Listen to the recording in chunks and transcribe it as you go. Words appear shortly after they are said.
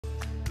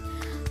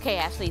Okay,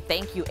 Ashley,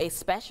 thank you. A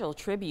special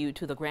tribute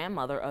to the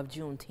grandmother of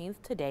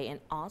Juneteenth today in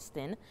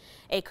Austin.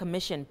 A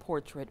commissioned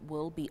portrait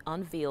will be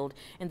unveiled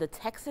in the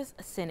Texas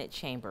Senate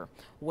chamber,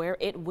 where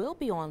it will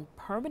be on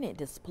permanent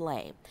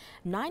display.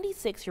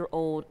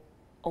 96-year-old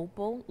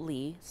Opal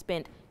Lee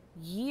spent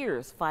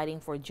years fighting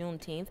for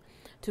Juneteenth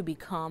to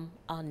become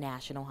a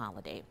national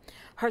holiday.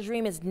 Her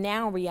dream is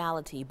now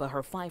reality, but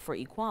her fight for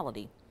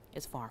equality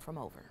is far from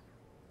over.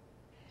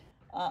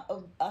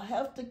 I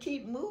have to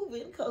keep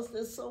moving because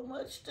there's so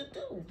much to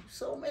do.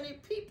 So many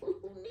people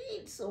who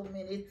need so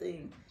many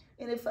things.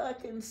 And if I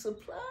can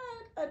supply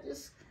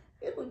it,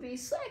 it would be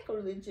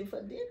sacrilege if I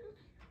didn't.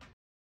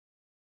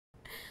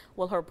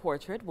 Well, her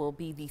portrait will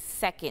be the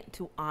second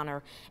to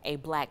honor a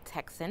black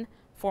Texan.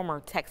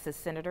 Former Texas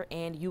Senator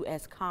and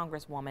U.S.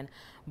 Congresswoman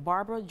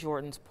Barbara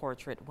Jordan's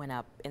portrait went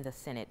up in the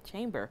Senate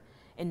chamber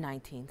in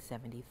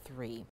 1973.